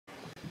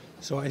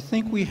So I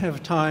think we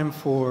have time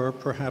for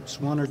perhaps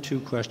one or two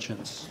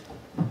questions.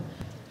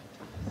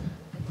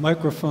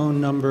 Microphone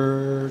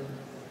number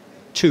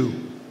 2.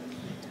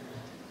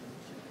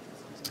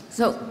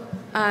 So,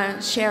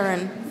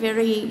 Sharon,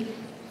 very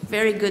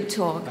good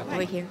talk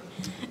over here.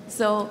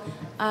 So,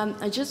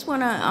 I just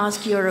want to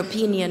ask your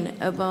opinion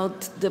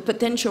about the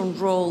potential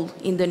role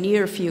in the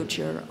near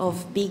future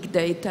of big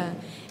data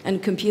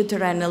and computer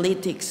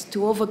analytics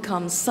to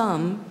overcome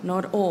some,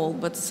 not all,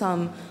 but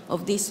some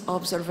of these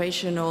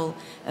observational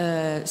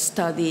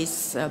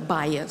studies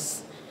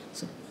bias.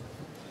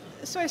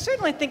 So I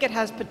certainly think it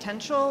has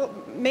potential,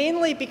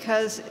 mainly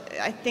because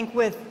I think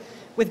with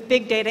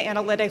big data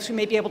analytics, we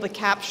may be able to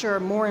capture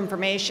more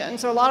information.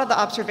 So a lot of the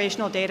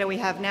observational data we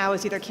have now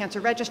is either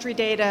cancer registry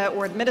data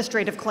or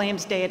administrative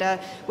claims data,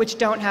 which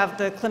don't have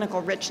the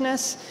clinical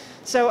richness.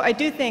 So I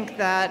do think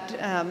that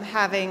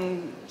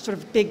having sort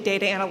of big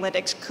data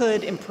analytics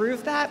could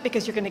improve that,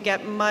 because you're going to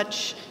get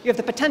you have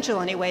the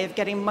potential anyway of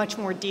getting much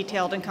more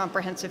detailed and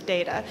comprehensive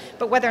data.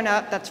 But whether or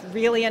not that's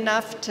really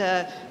enough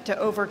to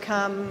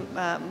overcome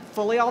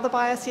fully all the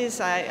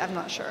biases, I'm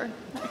not sure.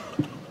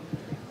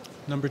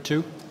 Number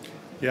 2.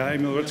 Yeah,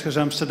 Emil Rutgers,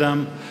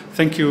 Amsterdam.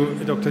 Thank you,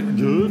 Dr.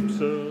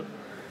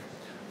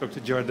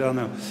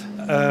 Giordano.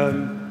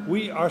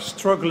 We are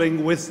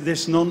struggling with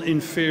this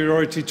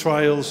non-inferiority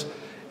trials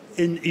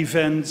in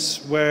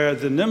events where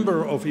the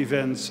number of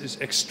events is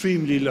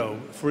extremely low.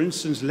 For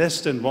instance,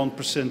 less than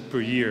 1% per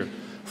year.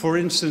 For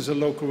instance, a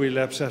local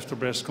relapse after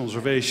breast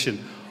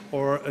conservation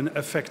or an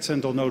effect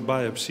sentinel node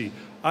biopsy.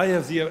 I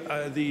have the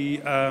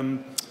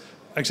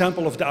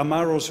example of the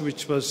Amaros,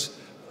 which was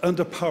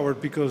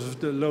underpowered because of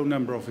the low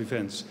number of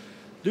events.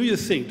 Do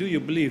you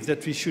believe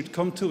that we should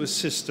come to a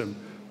system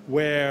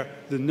where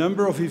the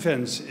number of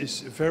events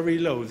is very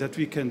low, that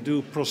we can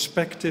do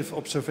prospective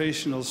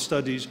observational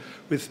studies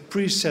with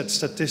preset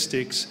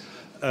statistics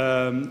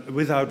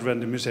without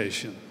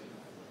randomization?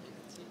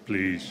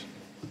 Please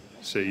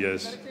say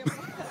yes.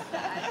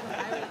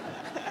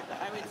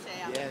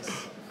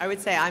 I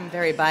would say I'm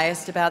very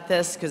biased about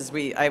this because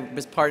I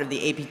was part of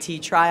the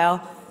APT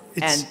trial.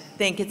 And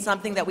think it's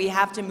something that we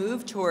have to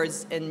move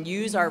towards and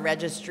use our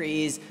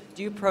registries,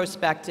 do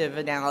prospective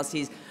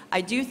analyses.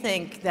 I do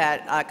think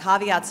that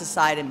caveats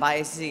aside and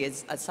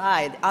biases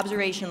aside,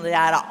 observational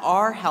data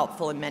are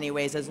helpful in many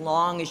ways as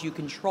long as you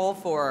control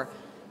for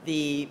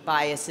the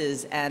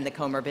biases and the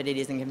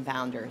comorbidities and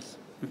confounders.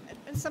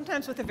 And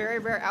sometimes with a very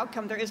rare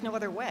outcome, there is no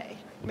other way.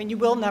 I mean, you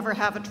will never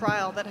have a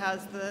trial that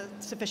has the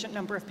sufficient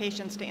number of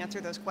patients to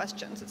answer those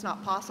questions. It's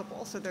not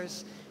possible, so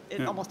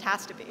it almost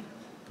has to be.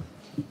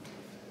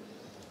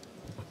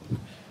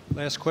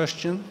 Last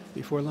question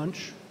before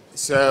lunch.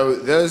 So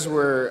those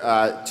were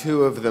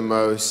 2 of the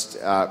most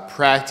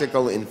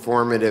practical,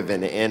 informative,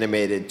 and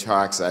animated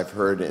talks I've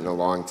heard in a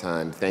long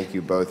time. Thank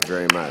you both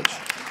very much.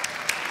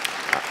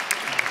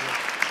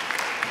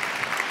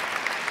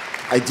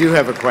 I do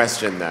have a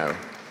question, though.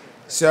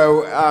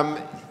 So,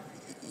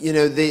 you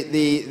know,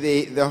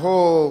 the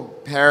whole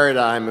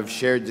paradigm of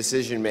shared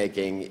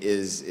decision-making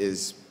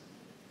is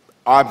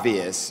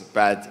obvious,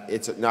 but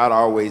it's not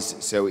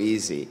always so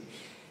easy.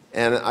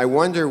 And I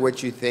wonder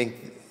what you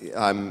think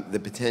the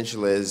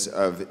potential is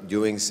of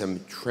doing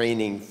some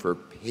training for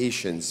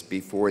patients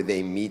before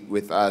they meet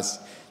with us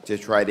to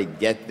try to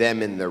get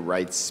them in the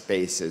right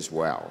space as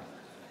well.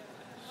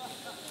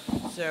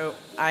 So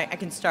I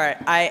can start.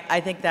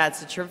 I think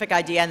that's a terrific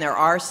idea, and there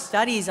are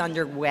studies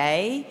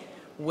underway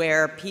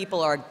where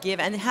people are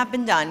given, and have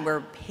been done,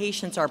 where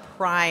patients are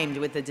primed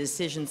with a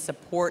decision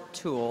support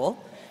tool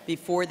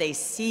before they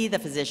see the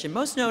physician,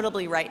 most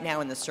notably right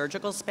now in the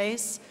surgical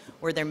space,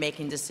 where they're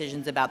making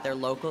decisions about their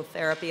local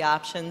therapy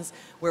options,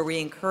 where we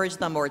encourage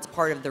them, or it's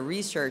part of the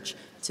research,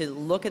 to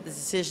look at the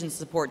decision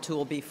support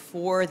tool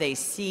before they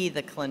see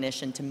the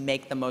clinician to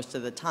make the most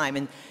of the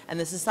time. And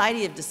the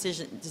Society of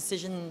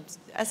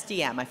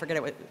SDM, I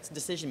forget what it's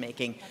decision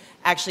making,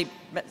 actually,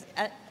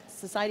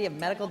 Society of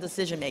Medical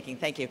Decision Making,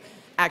 thank you,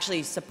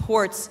 actually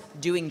supports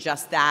doing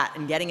just that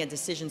and getting a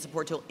decision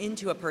support tool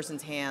into a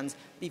person's hands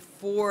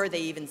before they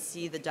even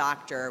see the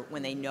doctor,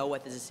 when they know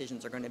what the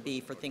decisions are going to be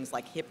for things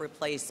like hip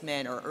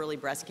replacement or early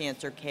breast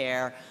cancer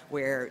care,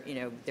 where, you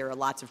know, there are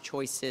lots of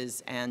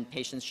choices and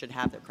patients should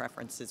have their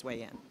preferences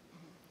weigh in.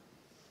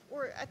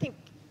 Or I think,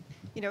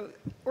 you know,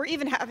 or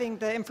even having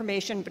the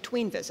information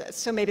between visits.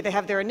 So maybe they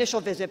have their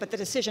initial visit, but the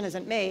decision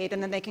isn't made,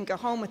 and then they can go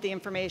home with the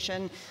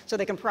information so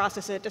they can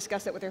process it,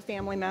 discuss it with their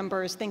family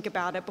members, think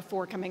about it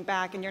before coming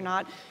back, and you're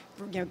not,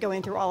 you know,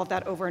 going through all of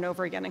that over and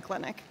over again in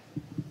clinic.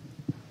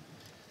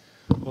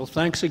 Well,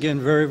 thanks again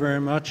very, very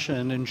much,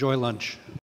 and enjoy lunch.